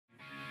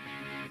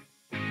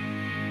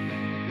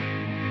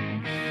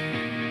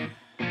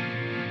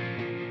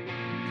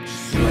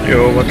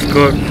Yo, what's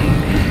good?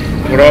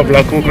 What up,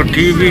 La Coca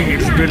TV?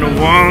 It's been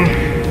a while.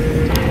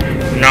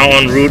 Now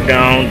en route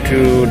down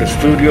to the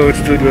studio. It's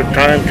studio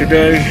time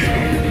today.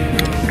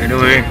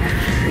 Anyway,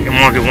 you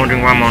might be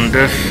wondering why I'm on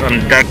this.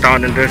 I'm decked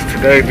out in this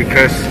today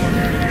because,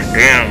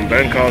 damn,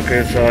 Bangkok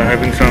is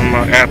having some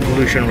air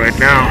pollution right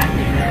now.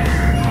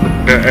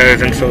 The air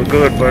isn't so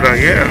good, but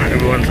yeah,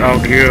 everyone's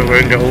out here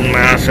wearing their own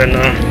masks, and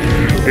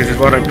this is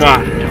what I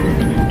got.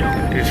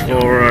 It's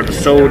for the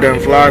So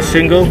Damn Fly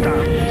single.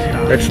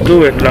 Let's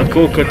do it. La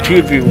Coca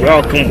TV,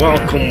 welcome,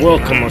 welcome,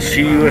 welcome. I'll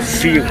see you,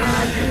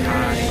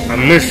 I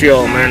miss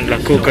y'all, man. La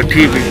Coca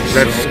TV,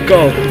 let's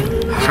go.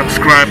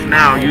 Subscribe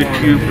now,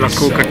 YouTube, La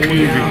Coca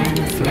TV.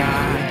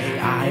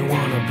 I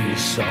wanna be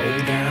so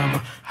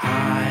damn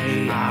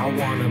high. I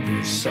wanna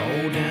be so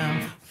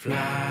damn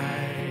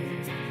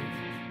fly.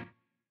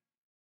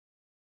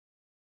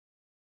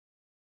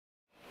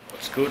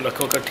 What's good, La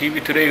Coca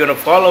TV? Today you're gonna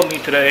follow me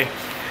today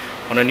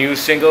on a new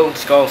single.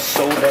 It's called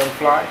So Damn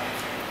Fly.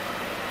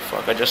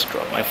 Fuck, I just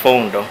dropped my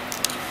phone though.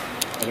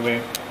 Anyway,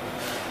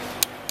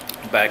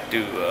 back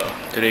to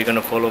today you're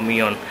gonna follow me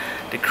on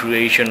the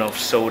creation of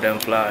So Damn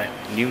Fly.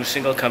 New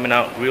single coming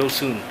out real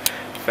soon,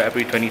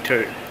 February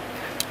 23rd.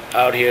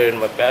 Out here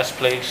in my best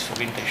place,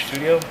 Vintage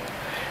Studio.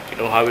 You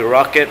know how we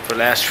rock it for the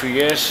last 3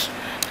 years.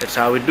 That's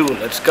how we do it.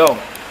 Let's go.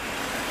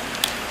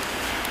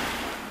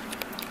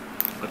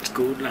 What's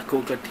good, La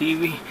Coca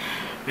TV?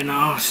 We're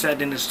now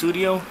set in the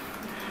studio.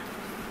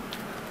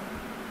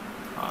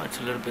 Oh, it's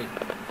a little bit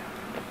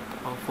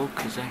off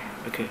focus, eh?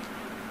 Okay.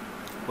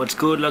 What's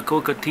good, La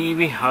Coca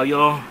TV? How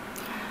y'all?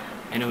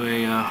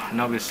 Anyway,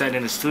 now we're set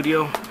in the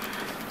studio.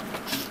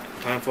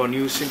 Time for a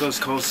new single. It's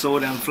called So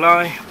Damn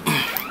Fly.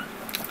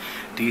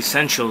 The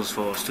essentials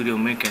for studio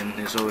making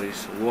is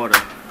always water,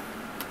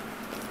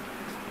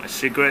 my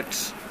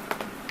cigarettes,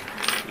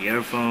 the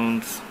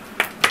earphones,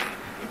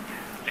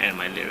 and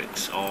my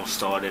lyrics, all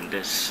stored in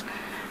this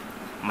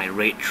my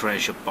Marriot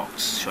treasure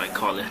box, should I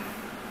call it.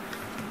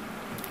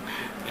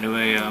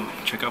 Anyway,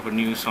 check out a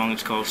new song.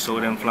 It's called So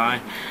Damn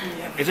Fly.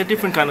 It's a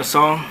different kind of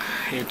song.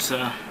 It's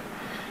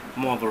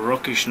more of a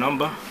rockish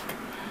number.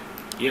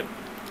 Yep.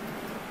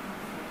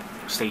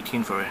 Stay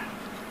tuned for it.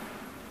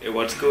 Hey,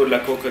 what's good, La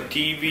Coca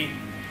TV?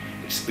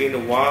 It's been a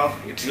while.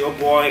 It's your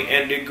boy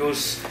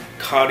Indigo's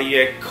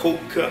Cardiac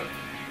Coca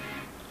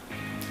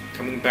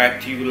coming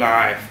back to you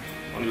live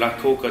on La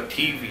Coca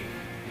TV.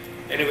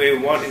 Anyway,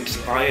 what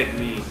inspired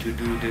me to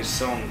do this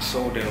song,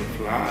 So Damn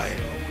Fly?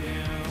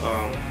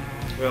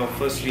 Well,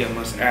 firstly I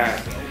must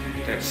add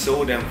that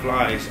So Damn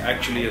Fly is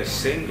actually a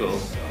single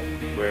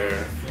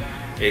where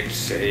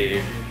it's a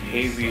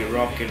heavy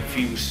rock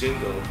infused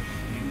single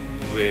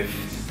with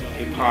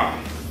hip hop,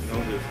 you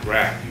know, with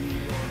rap.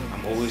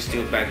 I'm always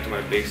still back to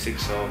my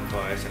basics of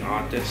as an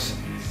artist,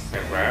 I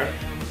rap.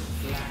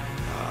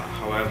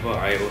 However,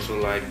 I also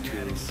like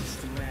to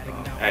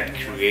add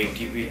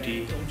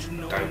creativity,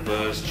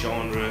 diverse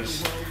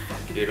genres,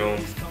 you know,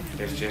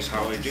 that's just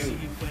how I do.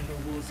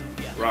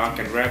 Rock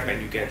and rap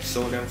and you get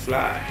So Damn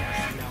Fly.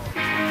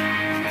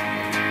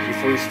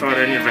 Before you start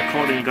any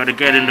recording, you gotta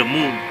get in the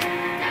mood.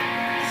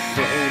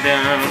 So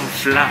damn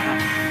fly.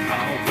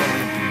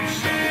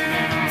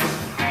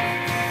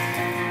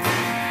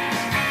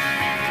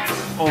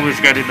 Always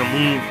get in the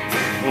mood.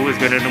 Always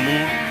get in the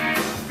mood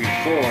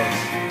before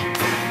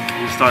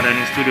you start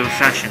any studio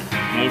session.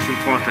 Most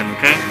important,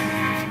 okay?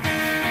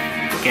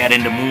 Get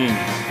in the mood.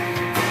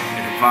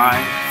 Get the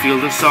vibe. Feel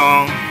the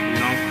song. You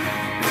know,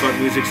 that's what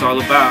music's all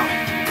about.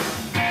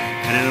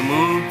 Get in the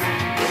mood.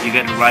 You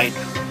get the right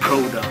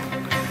product.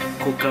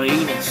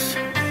 Cocainus.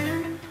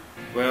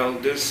 Well,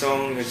 this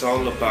song is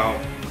all about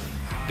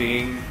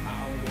being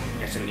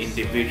as an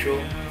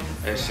individual,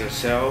 as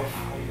yourself,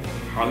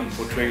 how you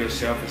portray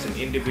yourself as an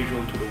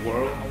individual to the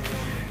world.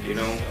 You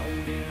know,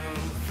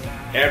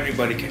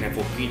 everybody can have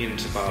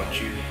opinions about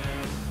you,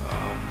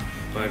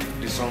 but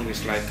this song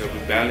is like a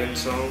rebellion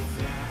song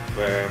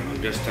where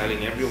I'm just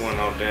telling everyone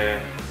out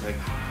there, like,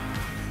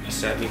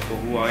 accept me for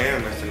who I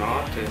am as an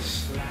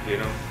artist. You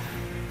know,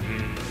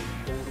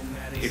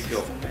 if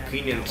your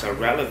opinions are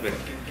relevant,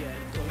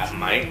 I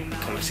might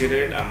consider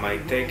it, I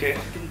might take it,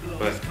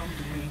 but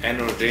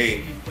end of the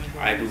day,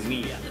 I do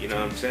me, you know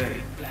what I'm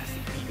saying?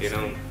 You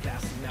know,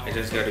 I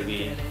just gotta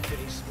be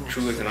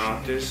true as an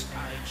artist,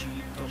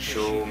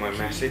 show my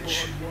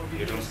message,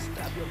 you know.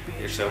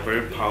 It's a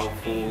very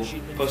powerful,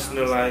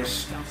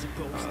 personalized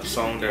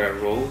song that I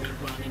wrote,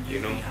 you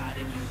know,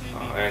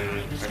 and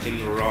I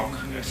think rock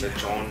as a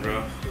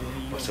genre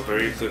was a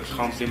very good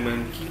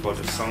compliment for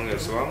the song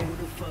as well.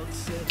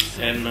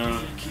 And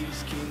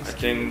I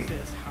think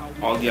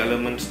all the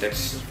elements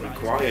that's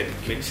required,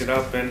 mix it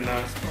up, and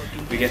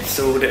we get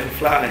So Damn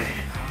Fly.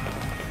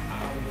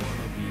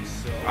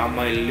 Are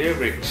my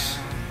lyrics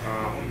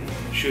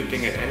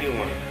shooting at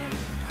anyone?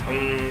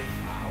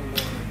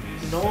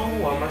 No,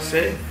 I must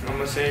say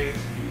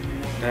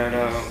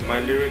that my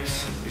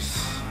lyrics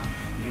is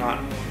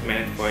not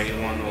meant for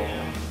anyone or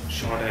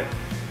shot at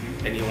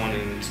anyone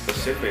in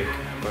specific,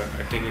 but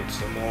I think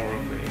it's more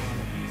of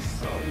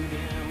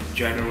a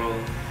general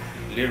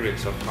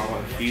lyrics of how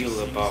I feel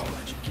about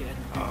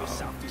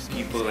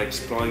people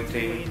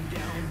exploiting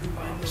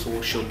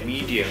social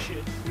media,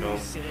 you know,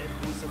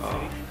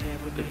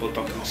 people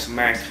talking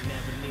smack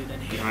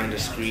behind the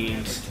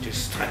screens,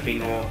 just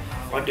typing all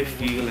what they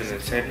feel and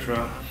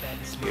etc.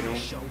 You know,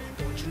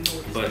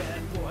 but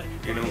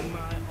you know,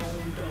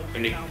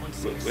 when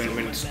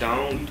it's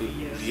down to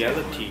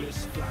reality,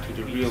 to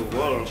the real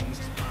world,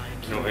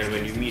 you know, and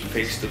when you meet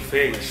face to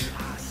face,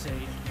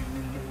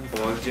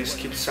 or just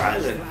keep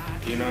silent.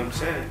 You know what I'm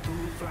saying?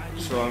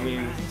 So I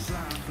mean,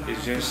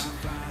 it's just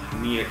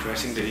me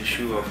addressing the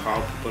issue of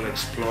how people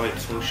exploit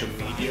social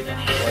media.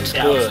 What's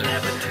good?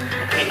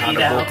 Now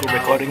the vocal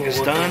recording is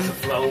done.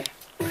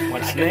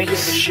 What's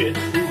next?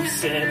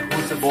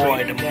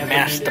 Boy, the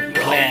master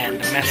plan,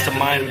 the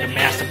mastermind of the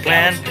master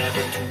plan.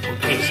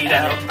 Eat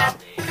out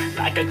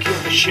like I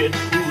killed the shit.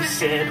 Who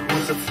said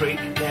who's afraid?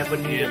 Never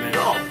knew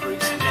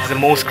it's the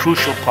most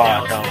crucial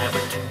part, though.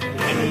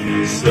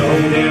 So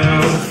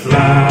damn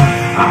fly,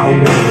 I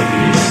wanna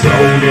be so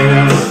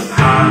damn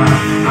high.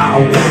 I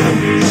wanna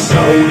be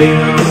so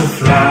damn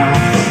fly.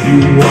 You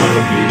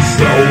wanna be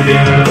so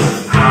damn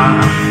high.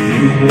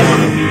 You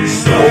wanna be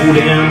so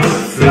damn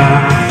fly.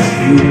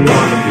 You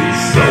wanna be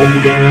so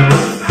damn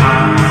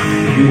high.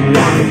 You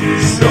wanna be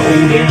so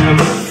damn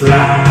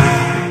fly.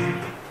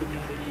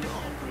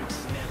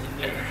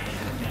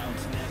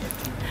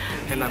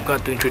 And I've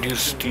got to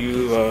introduce to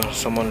you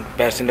someone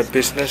best in the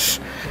business,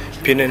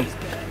 Pinin.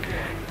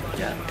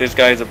 This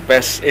guy is the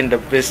best in the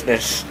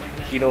business.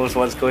 He knows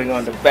what's going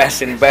on, the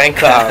best in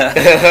Bangkok.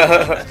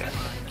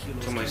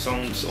 So my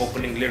song's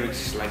opening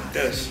lyrics is like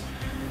this: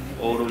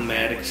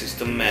 automatic,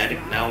 systematic,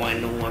 now I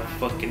know I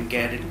fucking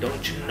get it.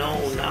 Don't you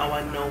know, now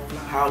I know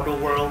how the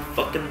world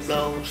fucking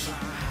blows.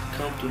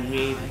 Come to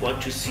me,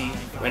 what you see,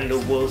 when the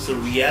world's a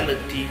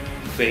reality.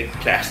 Fake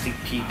plastic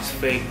peaks,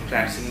 fake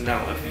plastic,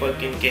 now I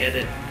fucking get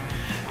it.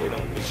 You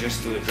know, it's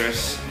just to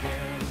address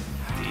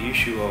the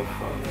issue of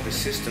the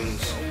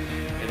systems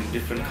in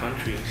different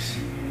countries.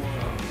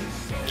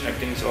 I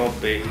think it's all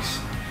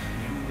based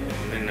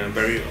in a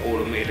very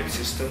automated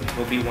system.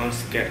 Nobody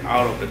wants to get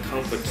out of the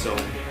comfort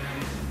zone,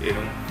 you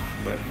know.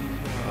 But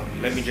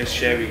let me just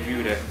share with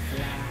you that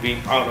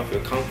being out of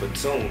your comfort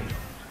zone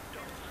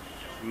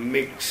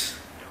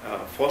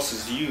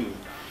forces you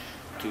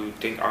to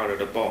think out of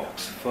the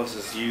box,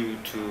 forces you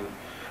to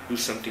do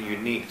something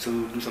unique,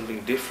 to do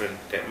something different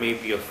that may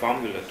be a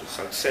formula to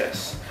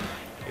success.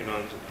 You know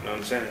what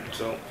I'm saying?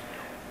 So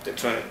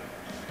that's why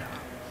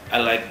I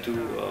like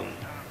to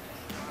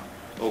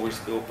always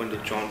open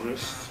the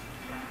genres.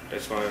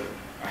 That's why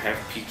I have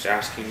peeps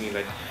asking me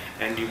like,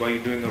 Andy, why are you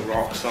doing a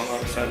rock song all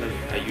of a sudden?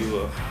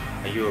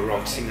 Are you a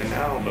rock singer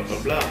now? Blah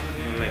blah blah.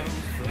 And I'm like,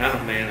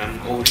 nah man, I'm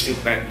always still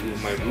back to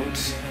my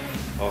roots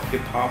of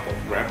hip hop,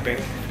 of rapping.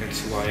 That's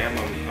who I am.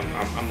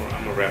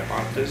 I'm a rap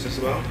artist as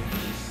well.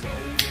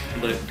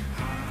 But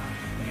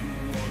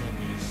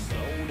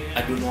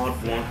I do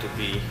not want to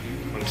be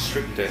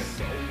constricted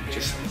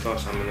just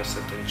because I'm in a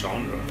certain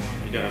genre.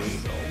 You know what I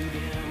mean?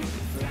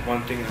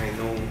 One thing I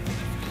know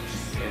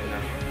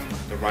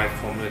in the right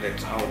formula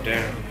that's out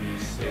there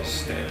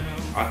is that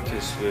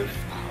artists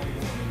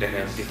that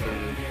have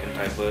different and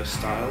diverse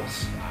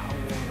styles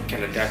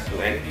can adapt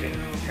to anything,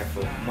 have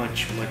a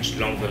much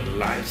longer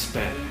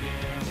lifespan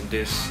in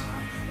this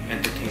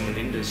entertainment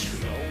industry.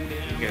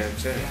 You get what I'm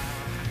saying?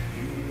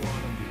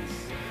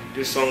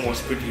 This song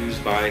was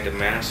produced by The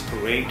Mass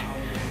Parade.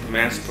 The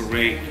Mass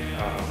Parade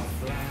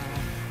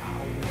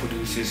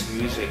produces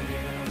music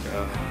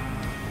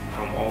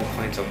from all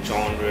kinds of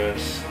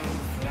genres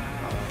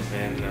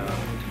and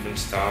different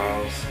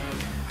styles.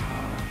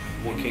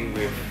 Working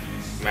with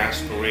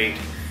Mass Parade,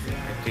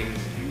 I think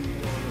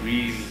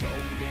really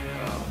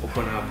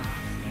open up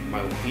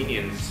my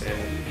opinions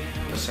and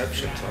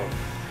perceptions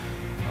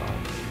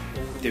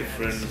of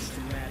different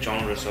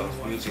genres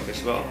of music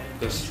as well,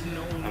 because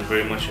I'm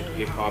very much into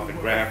hip hop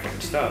and rap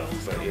and stuff,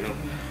 but you know,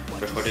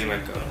 recording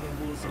like a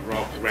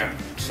rock rap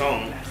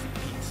song,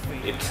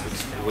 it's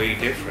way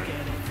different.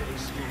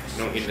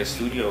 You know, in the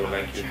studio,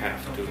 like you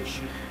have to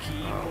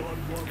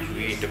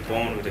create the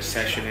bond with the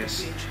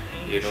sessionist,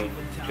 you know,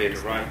 play the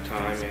right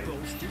time,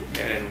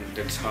 and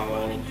that's how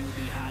all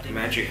the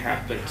magic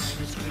happens.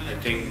 I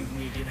think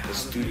the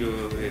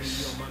studio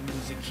is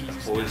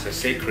always a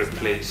sacred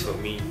place for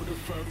me.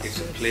 It's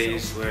a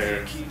place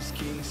where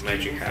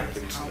magic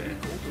happens, where,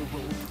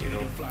 you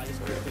know,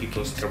 where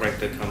people's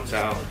character comes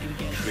out,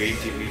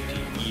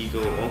 creativity,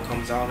 ego all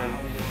comes out and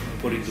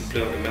put into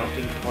play on the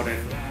melting pot,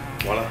 and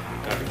voila,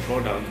 you got the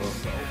product of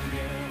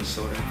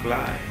So Damn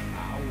Fly.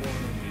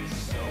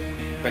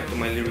 Back to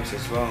my lyrics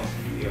as well,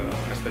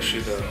 yeah,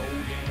 especially the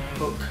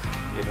hook.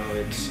 You know,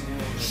 it's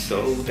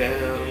so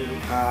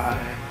damn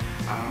high,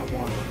 I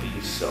wanna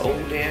be so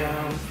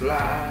damn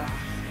fly.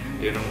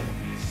 You know,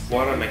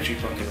 what I'm actually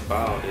talking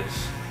about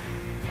is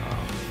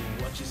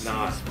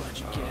not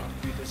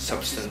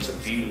substance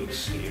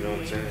abuse. You know what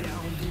I'm saying?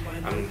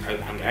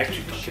 I'm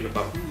actually talking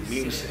about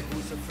music.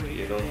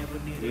 You know,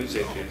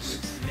 music is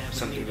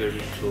something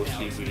very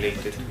closely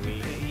related to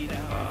me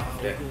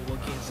that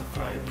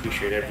I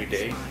appreciate every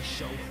day.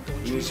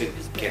 Music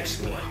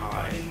gets me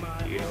high.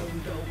 You know,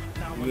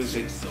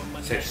 music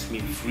sets me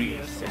free.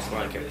 That's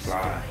why I can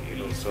fly. You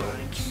know, so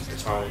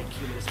that's how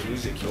the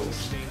music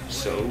goes.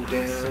 So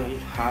damn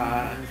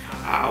high,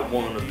 I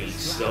wanna be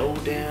so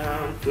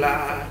damn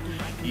fly.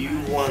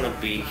 You wanna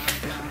be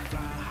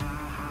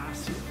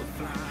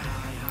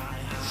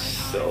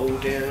so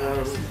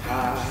damn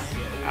high.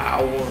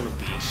 I wanna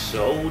be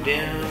so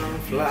damn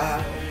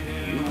fly.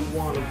 You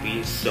wanna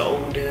be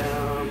so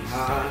damn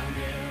high.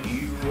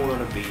 You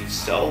wanna be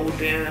so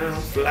damn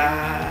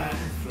fly.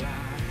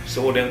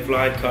 So damn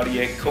fly,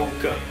 Cardiac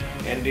Coca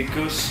and the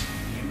Goose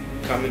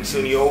coming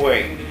soon your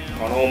way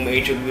on all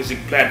major music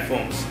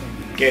platforms.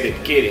 Get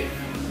it, get it.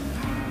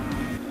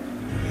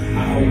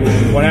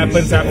 What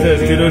happens after a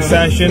studio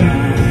session?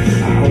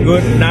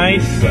 Good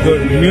night,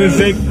 good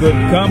music, good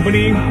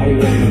company.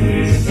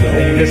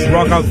 You just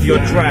rock out your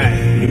track.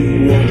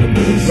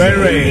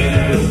 Very.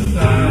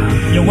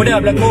 Yo, what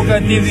up, La Coca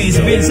TV? It's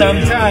been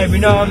some time, you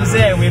know what I'm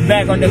saying? We're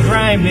back on the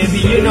grind, baby.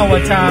 You know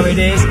what time it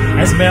is.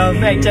 As a matter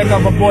of fact, check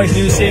out my boy's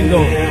new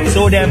single,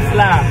 So Damn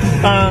Fly.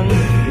 Bang.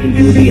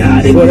 So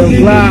Damn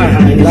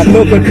Fly, La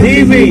Coca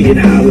TV. Get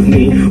high with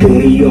me,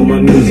 only on my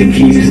music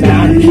keys.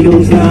 9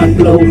 kilos, 9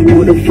 flow.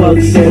 Who the fuck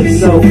said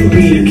so?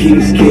 We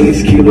keys,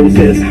 kings, kilos.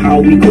 That's how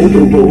we go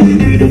the road.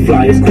 We the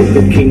flyers,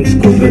 Coca kings,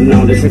 Coca.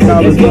 Now let's go. So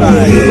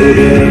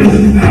damn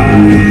high,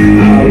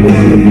 I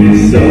wanna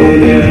be so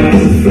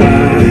damn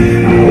fly.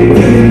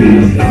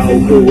 I'll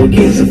go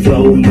against the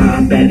flow,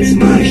 my bad is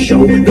my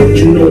show. Don't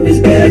you know this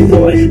bad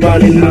boy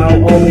running my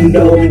own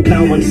dough?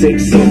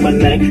 916 on my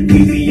neck,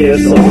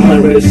 VVS on my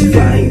wrist.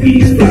 Flying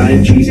B's,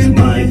 flying G's,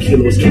 9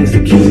 kilos, kings to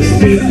keys.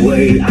 Big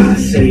way, I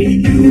say,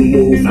 you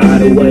move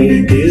out of the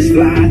way. This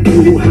fly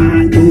too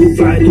high, too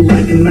fly to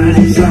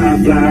recognize. Fly,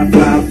 fly,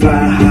 fly,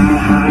 fly, high,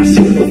 high,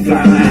 super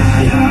fly.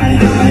 High, high,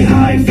 high,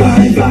 high,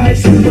 fly, fly,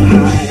 super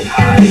high,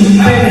 high,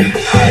 high,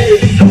 high.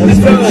 Let's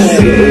go.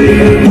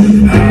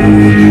 I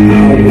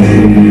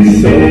wanna be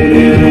so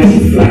damn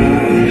fly.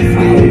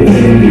 I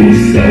wanna be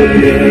so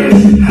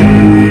damn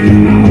high.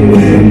 I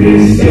wanna be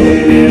so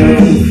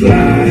damn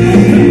fly.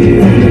 You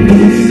wanna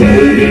be so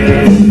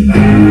damn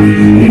high.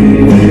 You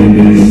wanna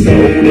be so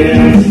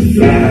damn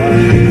fly.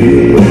 You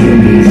wanna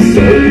be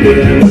so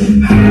damn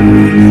high.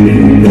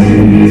 You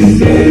wanna be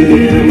so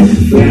damn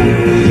fly.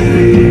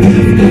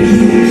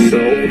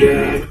 So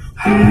damn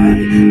high.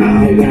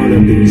 I wanna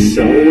be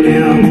so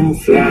damn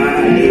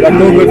fly. La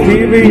Coca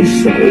TV.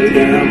 So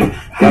damn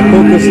La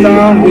Coca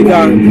Star. We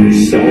got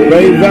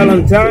Ray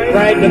Valentine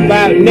right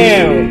about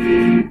now.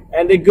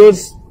 And the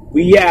Goose,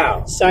 we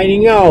out.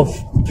 Signing off.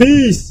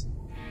 Peace.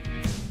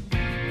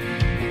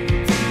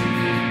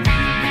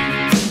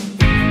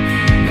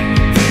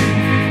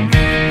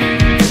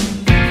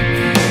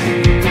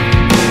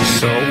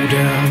 So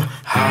damn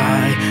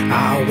high,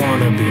 I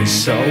wanna be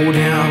so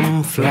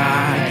damn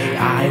fly.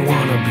 I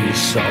wanna be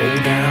so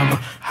damn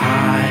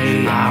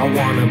high. I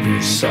wanna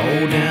be so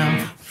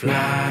damn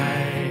fly.